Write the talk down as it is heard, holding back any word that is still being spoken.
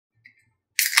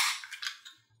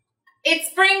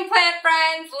It's spring, plant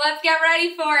friends. Let's get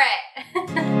ready for it.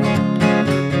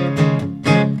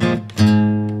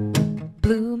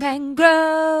 Bloom and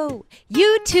Grow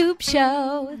YouTube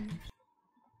show.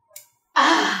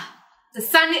 The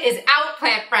sun is out,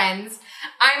 plant friends.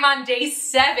 I'm on day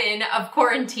 7 of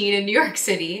quarantine in New York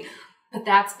City, but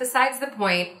that's besides the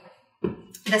point.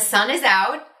 The sun is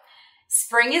out.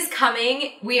 Spring is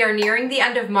coming. We are nearing the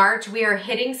end of March. We are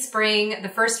hitting spring. The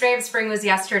first day of spring was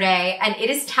yesterday, and it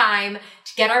is time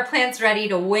to get our plants ready,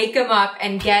 to wake them up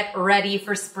and get ready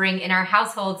for spring in our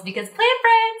households, because plant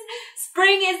friends,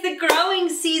 spring is the growing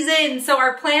season. So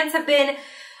our plants have been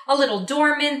a little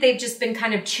dormant. They've just been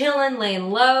kind of chilling,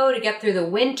 laying low to get through the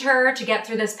winter, to get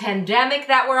through this pandemic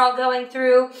that we're all going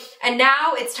through. And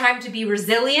now it's time to be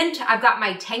resilient. I've got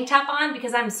my tank top on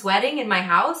because I'm sweating in my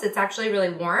house. It's actually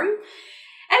really warm.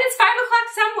 And it's 5 o'clock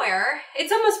somewhere.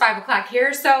 It's almost 5 o'clock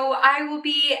here, so I will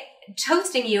be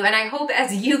toasting you. And I hope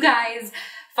as you guys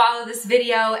follow this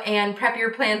video and prep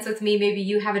your plants with me, maybe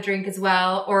you have a drink as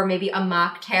well, or maybe a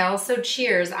mocktail. So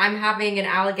cheers. I'm having an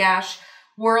Allagash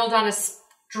World on a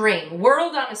String.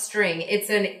 World on a String. It's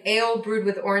an ale brewed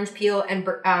with orange peel and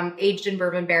aged in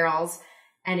bourbon barrels,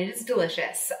 and it is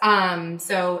delicious.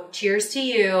 So cheers to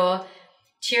you.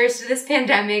 Cheers to this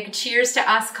pandemic. Cheers to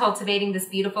us cultivating this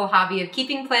beautiful hobby of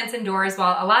keeping plants indoors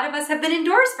while a lot of us have been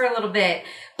indoors for a little bit.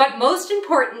 But most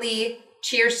importantly,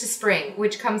 cheers to spring,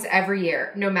 which comes every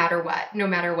year, no matter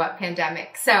what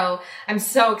pandemic. So I'm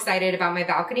so excited about my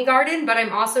balcony garden, but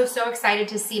I'm also so excited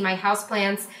to see my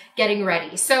houseplants getting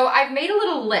ready. So I've made a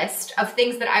little list of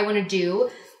things that I want to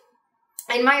do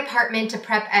in my apartment to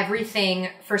prep everything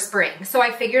for spring. So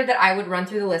I figured that I would run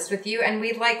through the list with you and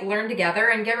we'd like learn together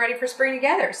and get ready for spring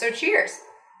together. So cheers.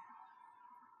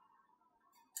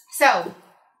 So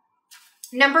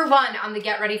number 1 on the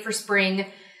get ready for spring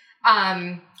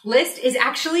list is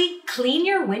actually clean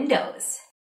your windows.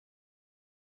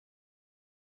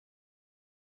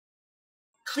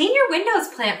 Clean your windows,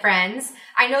 plant friends.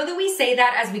 I know that we say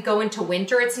that as we go into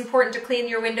winter, it's important to clean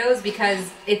your windows because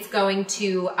it's going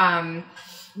to,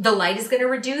 the light is going to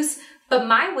reduce. But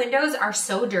my windows are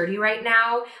so dirty right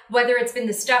now, whether it's been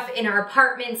the stuff in our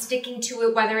apartment sticking to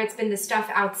it, whether it's been the stuff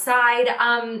outside.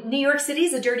 New York City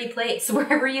is a dirty place.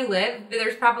 Wherever you live,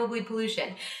 there's probably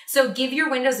pollution. So give your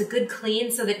windows a good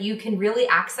clean so that you can really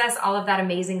access all of that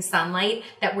amazing sunlight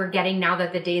that we're getting now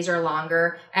that the days are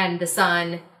longer and the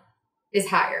sun is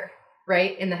higher,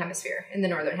 right? In the hemisphere, in the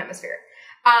northern hemisphere.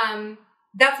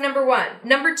 That's number 1.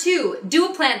 Number 2, do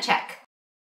a plant check.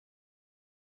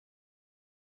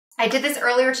 I did this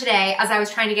earlier today as I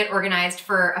was trying to get organized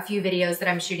for a few videos that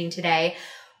I'm shooting today.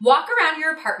 Walk around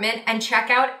your apartment and check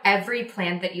out every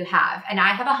plant that you have. And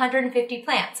I have 150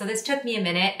 plants, so this took me a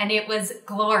minute and it was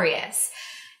glorious.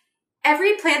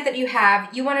 Every plant that you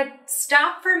have, you want to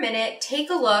stop for a minute, take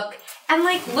a look, and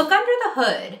like look under the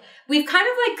hood. We've kind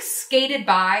of like skated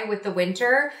by with the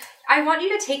winter. I want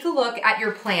you to take a look at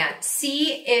your plant.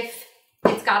 See if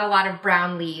it's got a lot of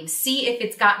brown leaves. See if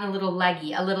it's gotten a little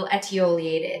leggy, a little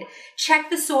etiolated. Check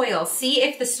the soil. See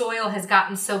if the soil has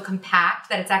gotten so compact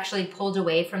that it's actually pulled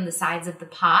away from the sides of the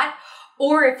pot,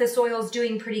 or if the soil is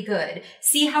doing pretty good.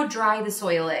 See how dry the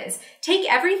soil is.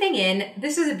 Take everything in.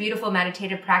 This is a beautiful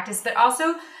meditative practice, but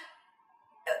also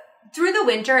through the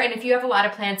winter, and if you have a lot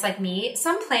of plants like me,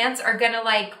 some plants are gonna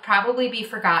like probably be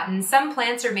forgotten. Some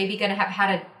plants are maybe gonna have had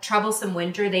a troublesome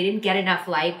winter. They didn't get enough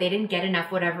light. They didn't get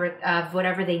enough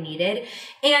whatever they needed.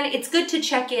 And it's good to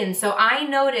check in. So I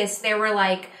noticed there were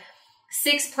like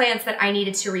 6 plants that I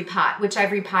needed to repot, which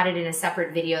I've repotted in a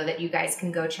separate video that you guys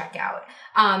can go check out.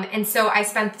 And so I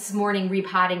spent this morning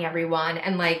repotting everyone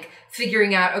and like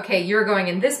figuring out, okay, you're going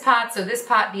in this pot, so this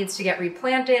pot needs to get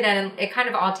replanted, and it kind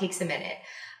of all takes a minute.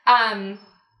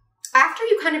 After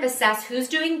you kind of assess who's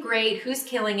doing great, who's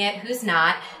killing it, who's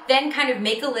not, then kind of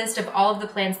make a list of all of the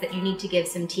plants that you need to give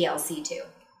some TLC to.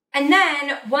 And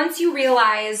then once you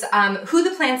realize who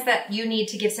the plants that you need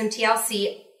to give some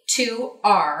TLC to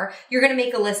are, you're going to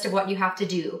make a list of what you have to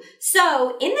do.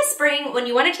 So in the spring, when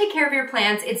you want to take care of your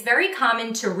plants, it's very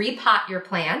common to repot your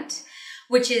plant,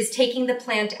 which is taking the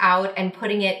plant out and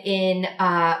putting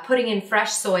in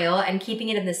fresh soil and keeping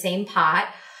it in the same pot.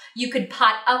 You could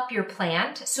pot up your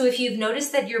plant. So if you've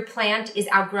noticed that your plant is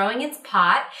outgrowing its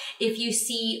pot, if you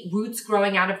see roots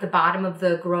growing out of the bottom of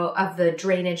the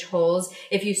drainage holes,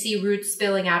 if you see roots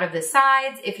spilling out of the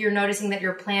sides, if you're noticing that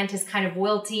your plant is kind of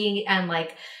wilting and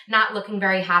like not looking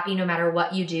very happy no matter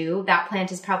what you do, that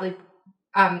plant is probably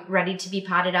ready to be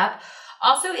potted up.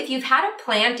 Also, if you've had a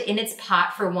plant in its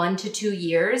pot for 1 to 2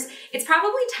 years, it's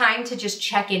probably time to just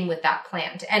check in with that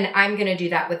plant. And I'm going to do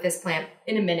that with this plant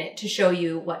in a minute to show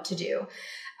you what to do.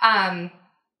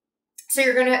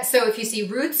 So if you see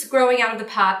roots growing out of the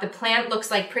pot, the plant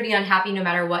looks like pretty unhappy no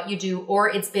matter what you do, or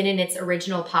it's been in its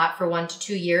original pot for 1 to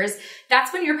 2 years,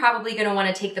 that's when you're probably going to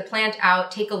want to take the plant out,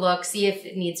 take a look, see if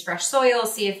it needs fresh soil,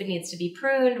 see if it needs to be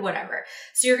pruned, whatever.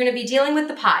 So you're going to be dealing with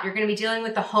the pot, you're going to be dealing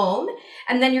with the home,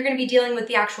 and then you're going to be dealing with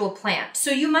the actual plant.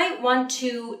 So you might want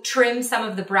to trim some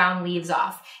of the brown leaves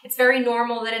off. It's very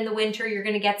normal that in the winter you're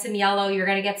going to get some yellow, you're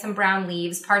going to get some brown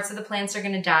leaves, parts of the plants are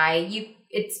going to die.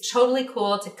 It's totally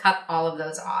cool to cut all of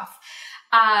those off.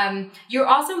 You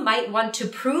also might want to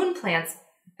prune plants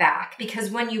back, because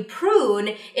when you prune,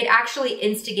 it actually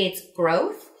instigates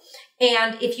growth.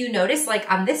 And if you notice,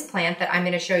 like on this plant that I'm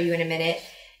going to show you in a minute,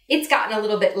 it's gotten a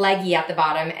little bit leggy at the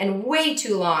bottom and way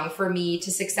too long for me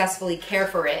to successfully care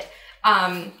for it.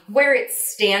 Where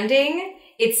it's standing,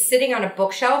 it's sitting on a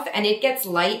bookshelf and it gets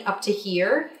light up to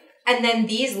here. And then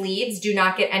these leaves do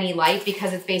not get any light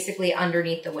because it's basically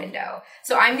underneath the window.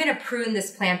 So I'm going to prune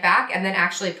this plant back and then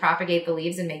actually propagate the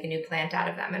leaves and make a new plant out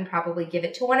of them and probably give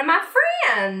it to one of my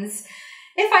friends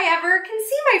if I ever can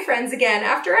see my friends again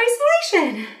after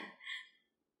isolation.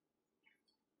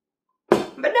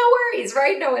 But no worries,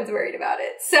 right? No one's worried about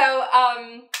it. So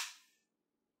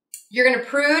you're going to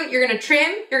prune, you're going to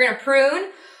trim, you're going to prune,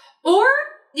 or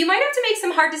you might have to make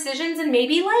some hard decisions and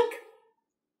maybe like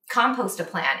compost a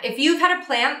plant. If you've had a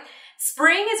plant,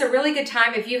 spring is a really good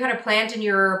time. If you've had a plant in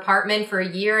your apartment for a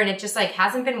year and it just like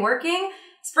hasn't been working,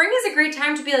 spring is a great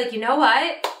time to be like, you know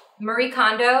what, Marie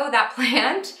Kondo, that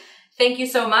plant, thank you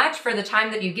so much for the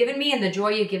time that you've given me and the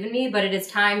joy you've given me, but it is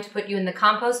time to put you in the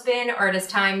compost bin, or it is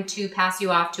time to pass you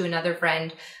off to another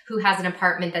friend who has an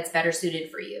apartment that's better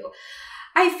suited for you.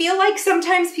 I feel like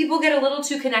sometimes people get a little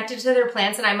too connected to their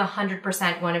plants, and I'm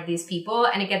 100% one of these people,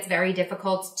 and it gets very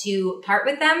difficult to part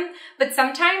with them. But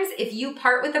sometimes if you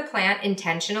part with a plant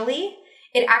intentionally,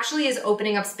 it actually is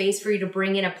opening up space for you to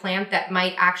bring in a plant that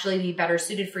might actually be better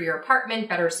suited for your apartment,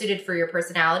 better suited for your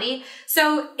personality.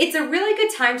 So it's a really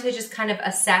good time to just kind of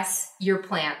assess your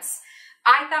plants.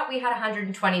 I thought we had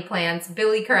 120 plants.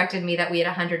 Billy corrected me that we had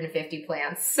 150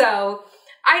 plants. So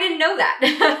I didn't know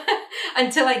that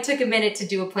until I took a minute to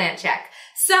do a plant check.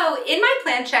 So in my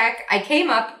plant check, I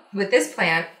came up with this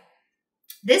plant.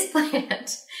 This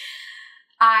plant,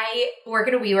 I work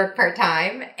at a WeWork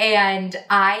part-time, and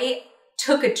I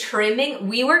took a trimming.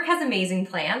 WeWork has amazing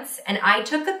plants, and I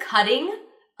took a cutting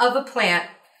of a plant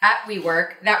at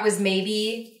WeWork that was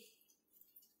maybe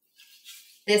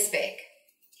this big.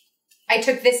 I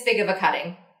took this big of a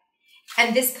cutting,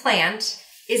 and this plant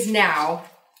is now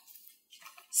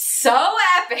so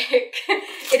epic.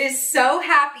 It is so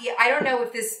happy. I don't know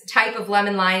if this type of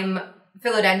lemon lime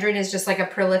philodendron is just like a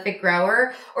prolific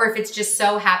grower, or if it's just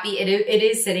so happy. It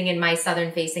is sitting in my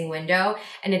southern facing window,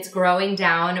 and it's growing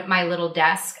down my little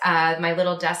desk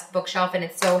bookshelf, and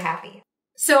it's so happy.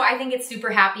 So I think it's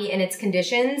super happy in its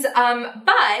conditions.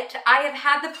 But I have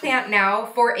had the plant now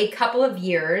for a couple of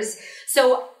years.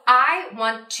 So I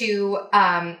want to,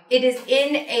 it is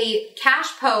in a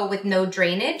cache pot with no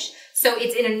drainage. So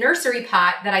it's in a nursery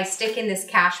pot that I stick in this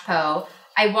cache pot.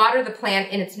 I water the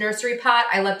plant in its nursery pot.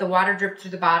 I let the water drip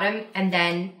through the bottom, and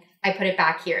then I put it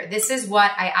back here. This is what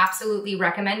I absolutely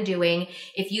recommend doing.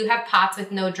 If you have pots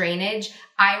with no drainage,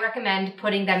 I recommend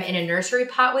putting them in a nursery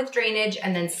pot with drainage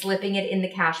and then slipping it in the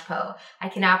cache pot. I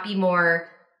cannot be more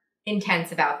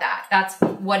intense about that. That's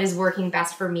what is working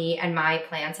best for me and my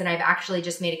plants. And I've actually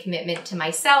just made a commitment to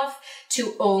myself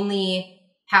to only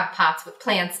have pots with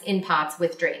plants in pots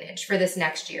with drainage for this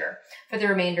next year, for the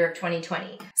remainder of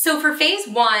 2020. So for phase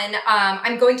one,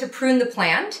 I'm going to prune the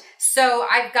plant. So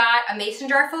I've got a mason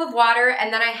jar full of water,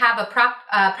 and then I have a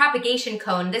propagation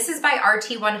cone. This is by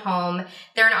RT1 Home.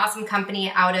 They're an awesome company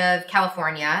out of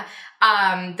California.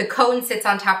 The cone sits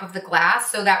on top of the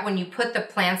glass so that when you put the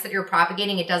plants that you're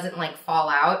propagating, it doesn't like fall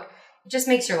out. It just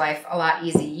makes your life a lot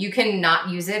easy. You can not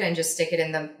use it and just stick it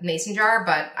in the mason jar,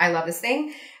 but I love this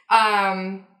thing.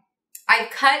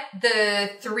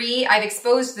 I've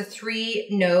exposed the 3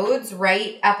 nodes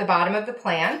right at the bottom of the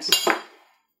plant.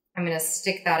 I'm going to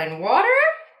stick that in water.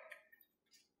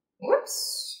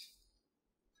 Whoops.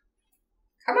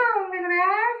 Come on, look at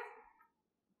that.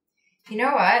 You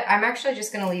know what? I'm actually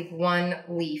just going to leave one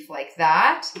leaf like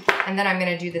that. And then I'm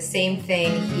going to do the same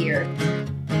thing here.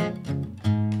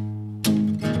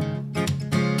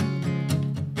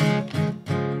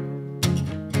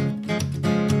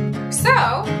 So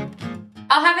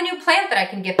I'll have a new plant that I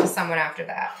can give to someone after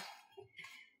that.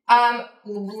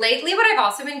 Lately, what I've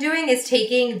also been doing is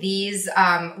taking these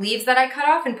leaves that I cut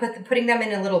off and putting them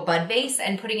in a little bud vase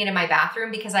and putting it in my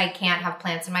bathroom, because I can't have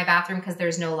plants in my bathroom because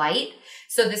there's no light.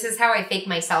 So this is how I fake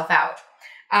myself out.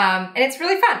 And it's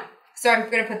really fun. So I'm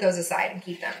going to put those aside and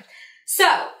keep them.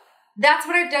 So that's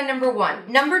what I've done, number one.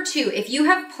 Number two, if you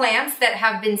have plants that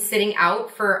have been sitting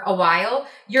out for a while,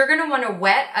 you're gonna wanna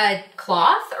wet a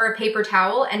cloth or a paper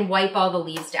towel and wipe all the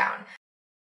leaves down.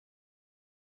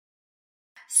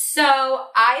 So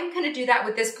I'm gonna do that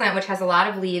with this plant, which has a lot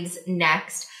of leaves,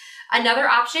 next. Another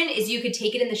option is you could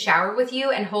take it in the shower with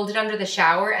you and hold it under the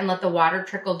shower and let the water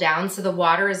trickle down. So the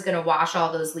water is gonna wash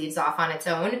all those leaves off on its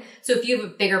own. So if you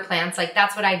have bigger plants, like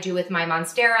that's what I do with my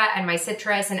Monstera and my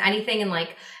citrus and anything in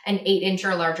like an 8-inch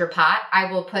or larger pot,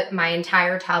 I will put my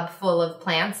entire tub full of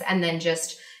plants and then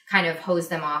just kind of hose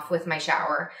them off with my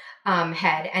shower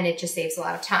head, and it just saves a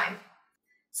lot of time.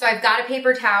 So I've got a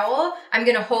paper towel. I'm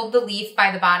gonna hold the leaf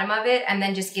by the bottom of it and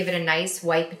then just give it a nice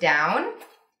wipe down.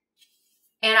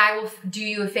 And I will do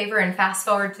you a favor and fast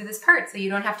forward through this part so you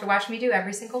don't have to watch me do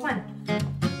every single one.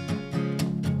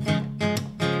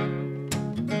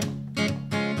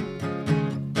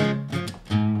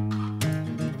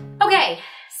 Okay,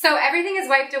 so everything is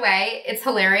wiped away. It's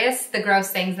hilarious, the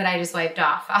gross things that I just wiped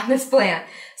off on this plant.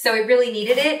 So it really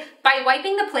needed it. By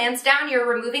wiping the plants down,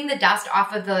 you're removing the dust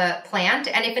off of the plant.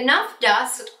 And if enough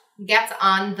dust gets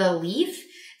on the leaf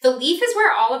is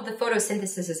where all of the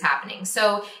photosynthesis is happening.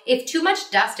 So if too much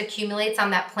dust accumulates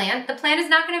on that plant, the plant is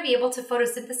not going to be able to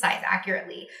photosynthesize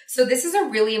accurately. So this is a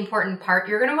really important part.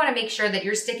 You're going to want to make sure that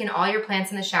you're sticking all your plants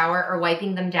in the shower or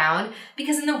wiping them down,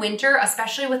 because in the winter,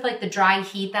 especially with like the dry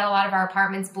heat that a lot of our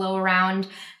apartments blow around,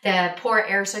 the poor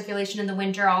air circulation in the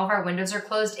winter, all of our windows are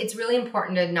closed. It's really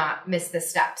important to not miss this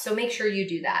step. So make sure you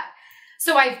do that.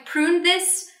 So I've pruned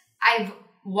this, I've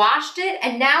washed it,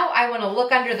 and now I want to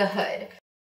look under the hood.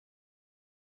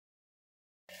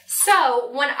 So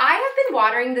when I have been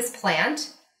watering this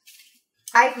plant,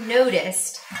 I've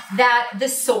noticed that the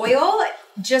soil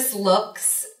just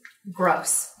looks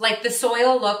gross. Like the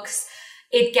soil looks,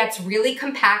 it gets really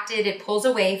compacted. It pulls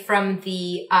away from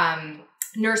the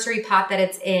nursery pot that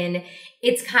it's in.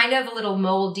 It's kind of a little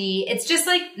moldy. It's just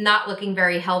like not looking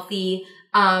very healthy.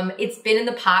 It's been in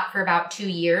the pot for about 2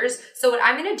 years. So what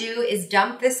I'm going to do is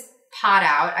dump this pot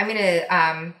out. I'm going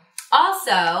to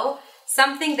also...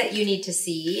 something that you need to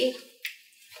see,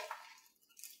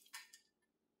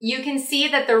 you can see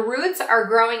that the roots are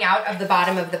growing out of the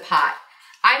bottom of the pot.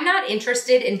 I'm not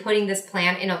interested in putting this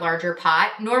plant in a larger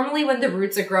pot. Normally when the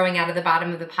roots are growing out of the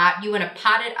bottom of the pot, you want to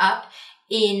pot it up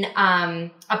in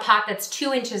a pot that's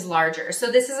 2 inches larger. So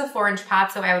this is a 4-inch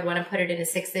pot, so I would want to put it in a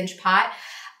 6-inch pot.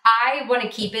 I want to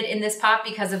keep it in this pot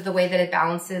because of the way that it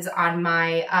balances on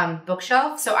my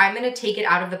bookshelf. So I'm going to take it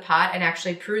out of the pot and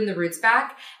actually prune the roots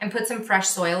back and put some fresh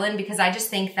soil in, because I just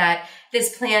think that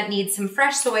this plant needs some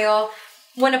fresh soil.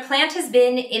 When a plant has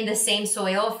been in the same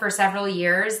soil for several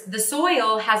years, the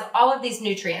soil has all of these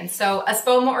nutrients. So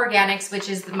Espoma Organics, which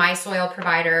is my soil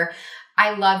provider,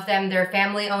 I love them. They're a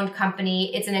family-owned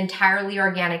company. It's an entirely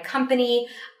organic company.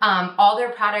 All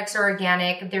their products are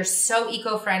organic. They're so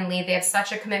eco-friendly. They have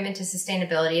such a commitment to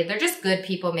sustainability. They're just good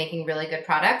people making really good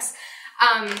products.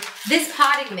 This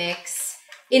potting mix,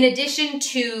 in addition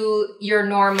to your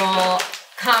normal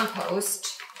compost,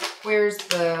 where's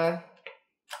the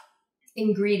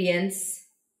ingredients?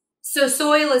 So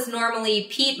soil is normally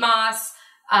peat moss,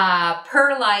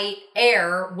 perlite,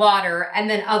 air, water, and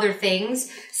then other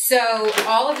things. So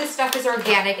all of this stuff is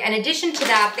organic. In addition to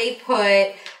that, they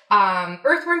put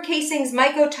earthworm casings,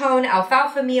 mycotone,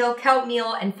 alfalfa meal, kelp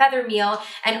meal, and feather meal.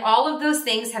 And all of those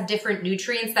things have different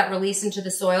nutrients that release into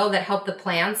the soil that help the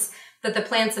plants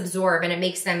absorb, and it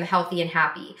makes them healthy and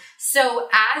happy. So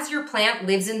as your plant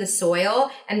lives in the soil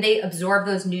and they absorb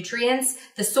those nutrients,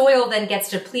 the soil then gets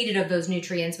depleted of those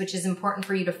nutrients, which is important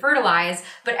for you to fertilize.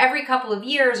 But every couple of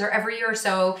years or every year or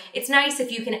so, it's nice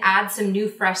if you can add some new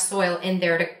fresh soil in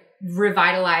there to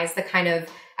revitalize the kind of,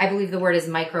 I believe the word is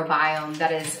microbiome,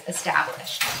 that is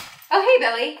established. Oh, hey,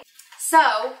 Billy.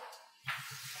 So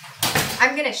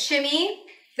I'm gonna shimmy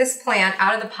this plant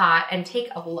out of the pot and take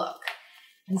a look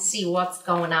and see what's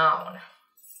going on.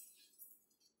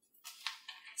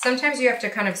 Sometimes you have to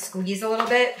kind of squeeze a little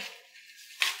bit.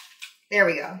 There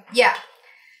we go. Yeah.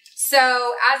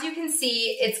 So as you can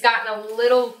see, it's gotten a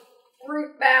little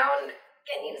root bound.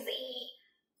 Can you see?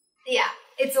 Yeah,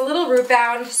 it's a little root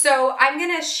bound. So I'm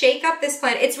gonna shake up this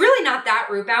plant. It's really not that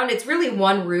root bound. It's really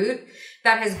one root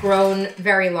that has grown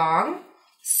very long.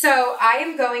 So I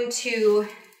am going to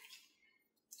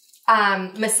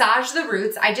massage the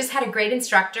roots. I just had a great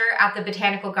instructor at the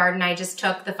botanical garden. I just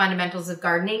took the fundamentals of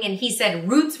gardening, and he said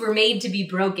roots were made to be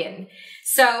broken.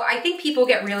 So I think people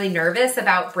get really nervous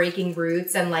about breaking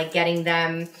roots and like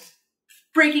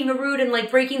breaking a root and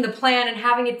like breaking the plant and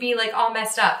having it be like all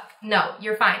messed up. No,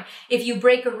 you're fine. If you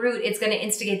break a root, it's going to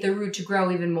instigate the root to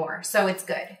grow even more. So it's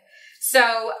good.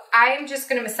 So I am just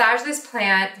gonna massage this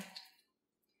plant,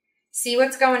 see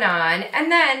what's going on.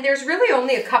 And then there's really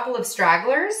only a couple of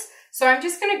stragglers. So I'm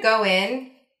just gonna go in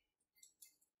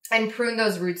and prune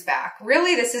those roots back.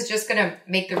 Really, this is just gonna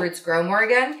make the roots grow more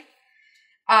again.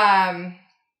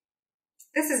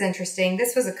 This is interesting.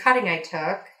 This was a cutting I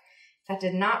took that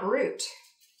did not root.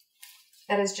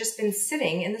 That has just been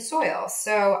sitting in the soil.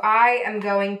 So I am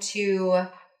going to,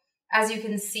 as you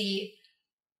can see,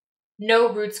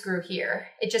 no roots grew here.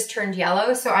 It just turned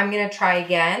yellow. So I'm gonna try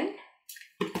again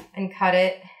and cut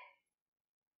it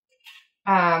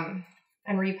and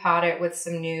repot it with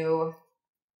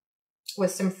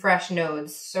some fresh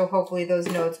nodes. So hopefully those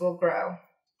nodes will grow.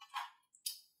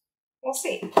 We'll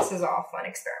see. This is all fun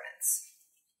experiments.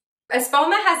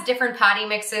 Espoma has different potting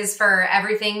mixes for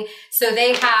everything. So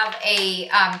they have a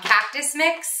cactus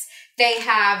mix. They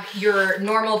have your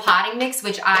normal potting mix,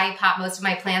 which I pot most of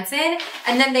my plants in.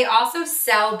 And then they also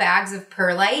sell bags of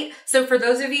perlite. So for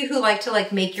those of you who like to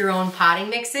make your own potting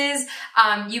mixes,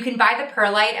 you can buy the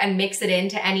perlite and mix it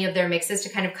into any of their mixes to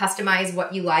kind of customize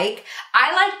what you like.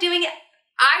 I like doing it.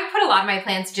 I put a lot of my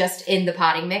plants just in the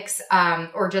potting mix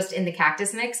or just in the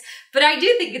cactus mix, but I do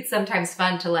think it's sometimes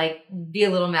fun to be a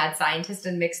little mad scientist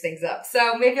and mix things up.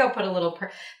 So maybe I'll put a little,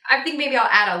 I think maybe I'll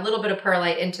add a little bit of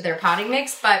perlite into their potting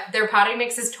mix, but their potting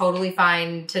mix is totally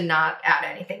fine to not add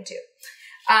anything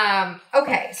to.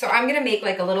 Okay, so I'm gonna make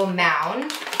a little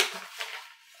mound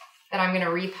that I'm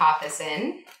gonna repot this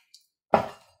in.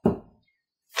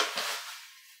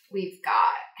 We've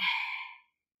got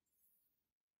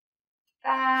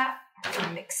that. I'm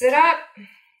gonna mix it up.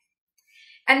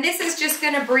 And this is just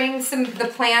gonna bring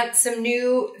the plant some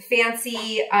new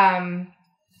fancy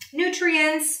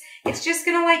nutrients. It's just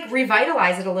gonna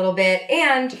revitalize it a little bit,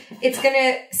 and it's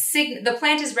gonna the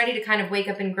plant is ready to kind of wake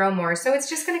up and grow more. So it's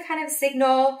just gonna kind of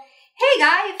signal, hey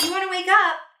guy, if you wanna wake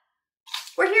up,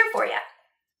 we're here for you.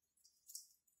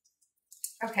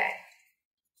 Okay.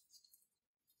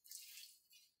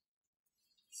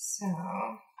 So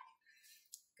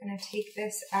gonna take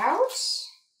this out,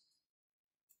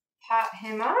 pot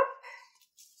him up.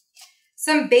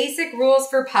 Some basic rules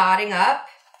for potting up.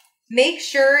 Make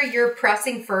sure you're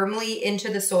pressing firmly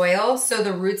into the soil so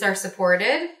the roots are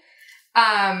supported.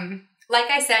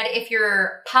 Like I said, if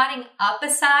you're potting up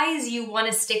a size, you want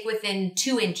to stick within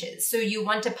 2 inches. So you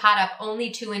want to pot up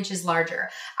only 2 inches larger.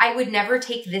 I would never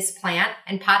take this plant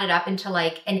and pot it up into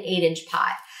an 8-inch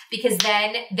pot, because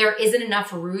then there isn't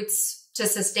enough roots to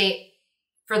sustain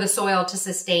for the soil to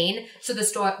sustain. So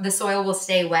the soil will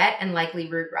stay wet and likely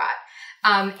root rot.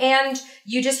 And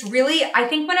you just really, I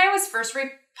think when I was first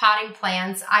repotting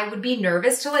plants, I would be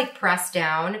nervous to press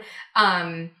down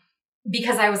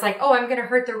because I was oh, I'm going to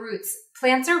hurt the roots.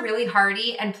 Plants are really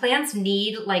hardy, and plants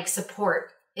need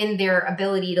support in their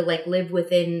ability to live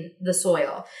within the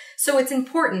soil. So it's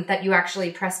important that you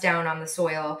actually press down on the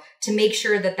soil to make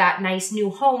sure that that nice new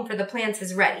home for the plants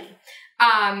is ready.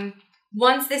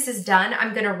 Once this is done,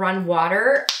 I'm gonna run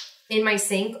water in my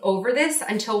sink over this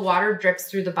until water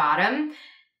drips through the bottom.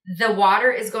 The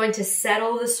water is going to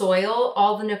settle the soil.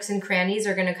 All the nooks and crannies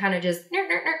are gonna kind of just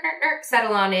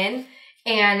settle on in.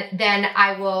 And then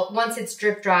I will, once it's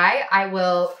drip dry, I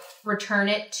will return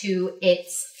it to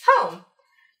its home.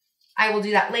 I will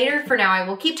do that later. For now, I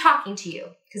will keep talking to you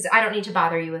because I don't need to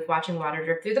bother you with watching water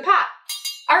drip through the pot.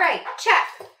 All right,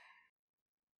 check.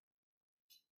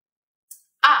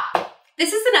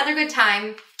 This is another good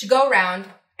time to go around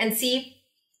and see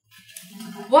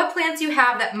what plants you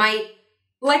have that might,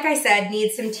 like I said,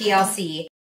 need some TLC.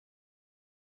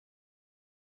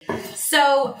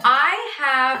 So I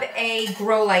have a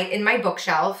grow light in my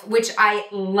bookshelf, which I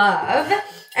love.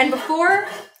 And before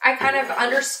I kind of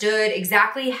understood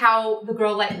exactly how the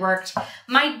grow light worked,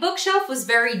 my bookshelf was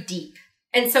very deep.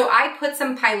 And so I put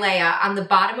some pilea on the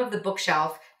bottom of the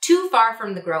bookshelf too far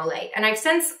from the grow light. And I've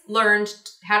since learned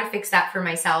how to fix that for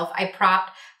myself. I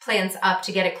propped plants up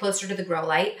to get it closer to the grow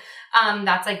light.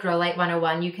 That's Grow Light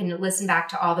 101. You can listen back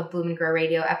to all the Bloom and Grow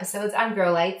Radio episodes on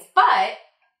grow lights. But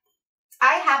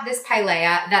I have this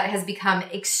pilea that has become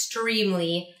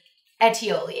extremely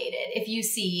etiolated. If you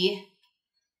see,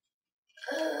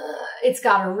 it's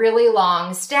got a really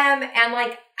long stem,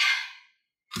 and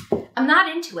I'm not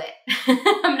into it.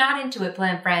 I'm not into it,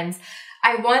 plant friends.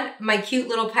 I want my cute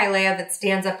little pilea that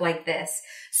stands up like this.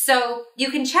 So you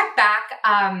can check back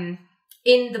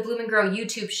in the Bloom and Grow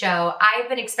YouTube show. I've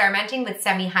been experimenting with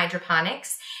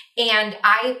semi-hydroponics, and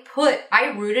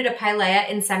I rooted a pilea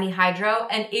in semi-hydro,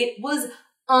 and it was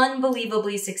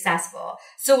unbelievably successful.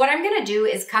 So what I'm going to do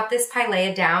is cut this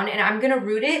pilea down and I'm going to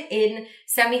root it in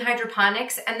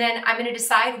semi-hydroponics. And then I'm going to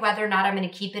decide whether or not I'm going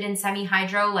to keep it in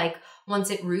semi-hydro, like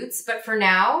once it roots. But for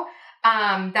now,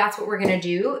 that's what we're going to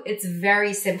do. It's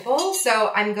very simple.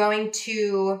 So I'm going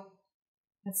to,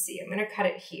 let's see, I'm going to cut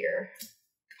it here.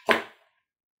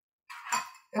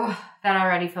 Oh, that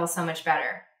already feels so much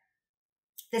better.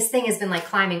 This thing has been like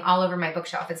climbing all over my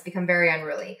bookshelf. It's become very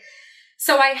unruly.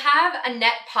 So I have a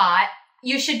net pot.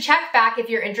 You should check back if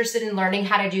you're interested in learning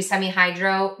how to do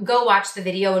semi-hydro. Go watch the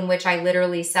video in which I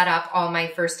literally set up all my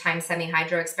first time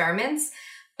semi-hydro experiments.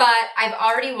 But I've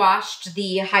already washed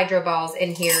the hydro balls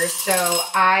in here. So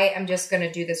I am just going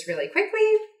to do this really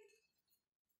quickly.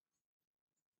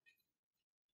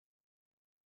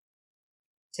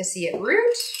 To see it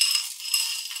root.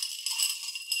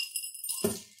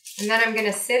 And then I'm going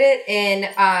to sit it in,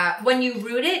 when you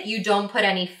root it, you don't put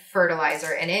any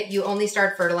fertilizer in it. You only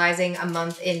start fertilizing a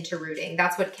month into rooting.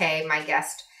 That's what Kay, my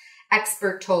guest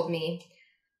expert, told me.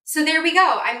 So there we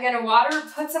go. I'm going to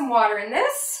put some water in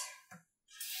this.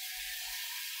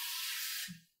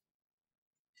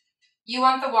 You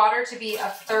want the water to be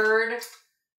 1/3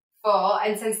 full.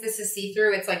 And since this is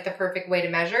see-through, it's like the perfect way to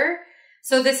measure.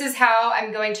 So this is how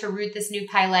I'm going to root this new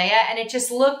pilea. And it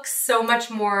just looks so much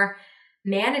more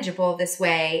manageable this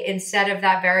way instead of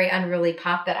that very unruly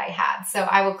pot that I had. So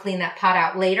I will clean that pot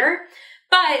out later.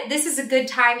 But this is a good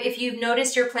time. If you've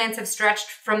noticed your plants have stretched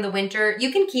from the winter,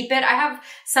 you can keep it. I have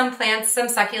some plants, some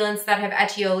succulents that have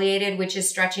etiolated, which is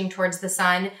stretching towards the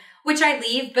sun, which I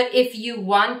leave. But if you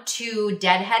want to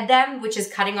deadhead them, which is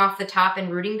cutting off the top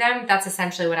and rooting them, that's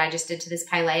essentially what I just did to this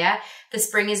pilea. The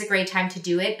spring is a great time to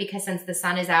do it because since the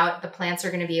sun is out, the plants are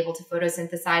going to be able to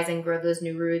photosynthesize and grow those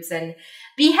new roots and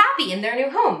be happy in their new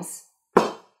homes.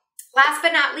 Last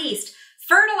but not least,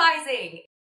 fertilizing.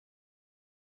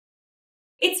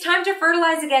 It's time to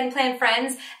fertilize again, plant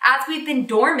friends. As we've been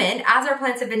dormant, as our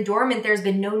plants have been dormant, there's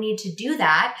been no need to do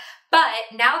that. But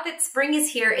now that spring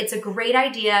is here, it's a great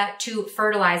idea to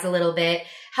fertilize a little bit,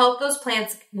 help those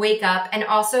plants wake up, and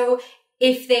also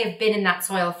if they've been in that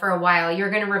soil for a while, you're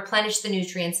going to replenish the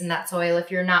nutrients in that soil if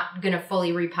you're not going to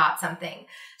fully repot something.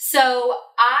 So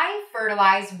I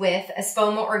fertilize with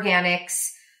Espoma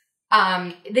Organics.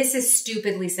 This is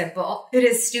stupidly simple. It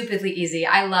is stupidly easy.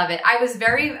 I love it. I was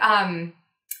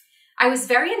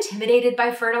very intimidated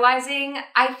by fertilizing,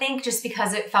 I think, just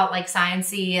because it felt like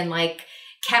sciencey and like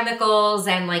chemicals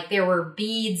and like there were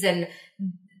beads and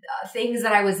things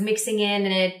that I was mixing in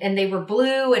and they were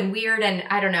blue and weird. And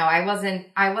I don't know, I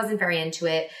wasn't very into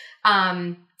it.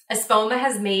 Espoma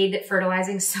has made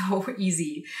fertilizing so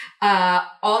easy.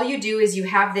 All you do is you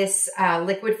have this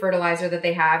liquid fertilizer that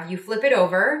they have. You flip it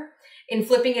over. In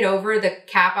flipping it over, the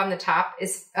cap on the top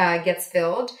gets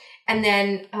filled. And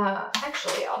then,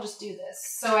 actually, I'll just do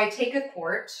this. So I take a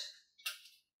quart.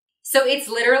 So it's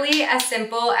literally as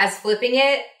simple as flipping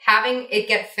it, having it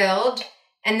get filled,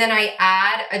 and then I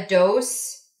add a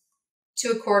dose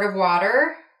to a quart of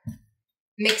water,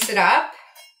 mix it up,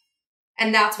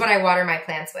 and that's what I water my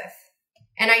plants with.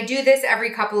 And I do this every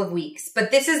couple of weeks, but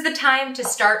this is the time to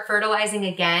start fertilizing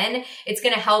again. It's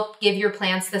going to help give your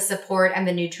plants the support and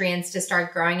the nutrients to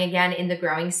start growing again in the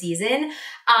growing season.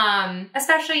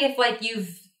 Especially if like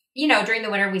during the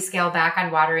winter we scale back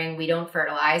on watering, we don't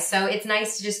fertilize. So it's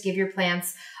nice to just give your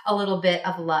plants a little bit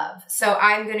of love. So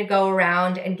I'm going to go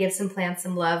around and give some plants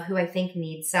some love who I think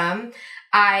need some.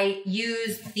 I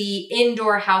use the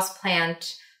indoor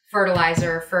houseplant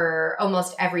fertilizer for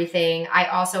almost everything. I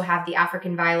also have the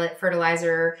African violet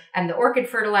fertilizer and the orchid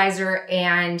fertilizer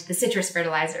and the citrus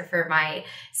fertilizer for my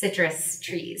citrus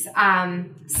trees.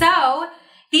 So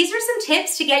these are some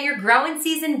tips to get your growing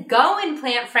season going,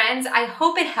 plant friends. I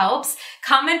hope it helps.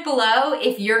 Comment below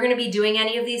if you're going to be doing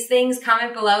any of these things.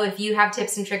 Comment below if you have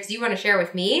tips and tricks you want to share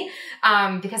with me,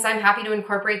 because I'm happy to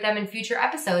incorporate them in future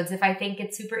episodes if I think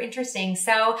it's super interesting.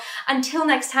 So until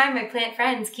next time, my plant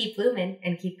friends, keep blooming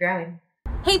and keep growing.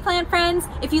 Hey plant friends,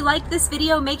 if you like this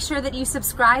video, make sure that you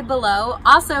subscribe below.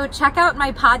 Also, check out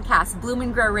my podcast, Bloom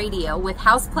and Grow Radio, with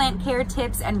houseplant care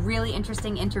tips and really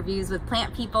interesting interviews with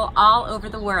plant people all over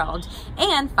the world.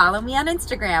 And follow me on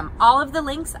Instagram. All of the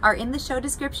links are in the show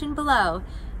description below.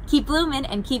 Keep blooming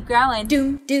and keep growing.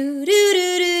 Doom doo doo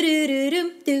doo doo doo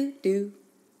doo doo doo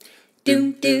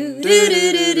doo doo doo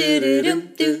doo doo doo doo.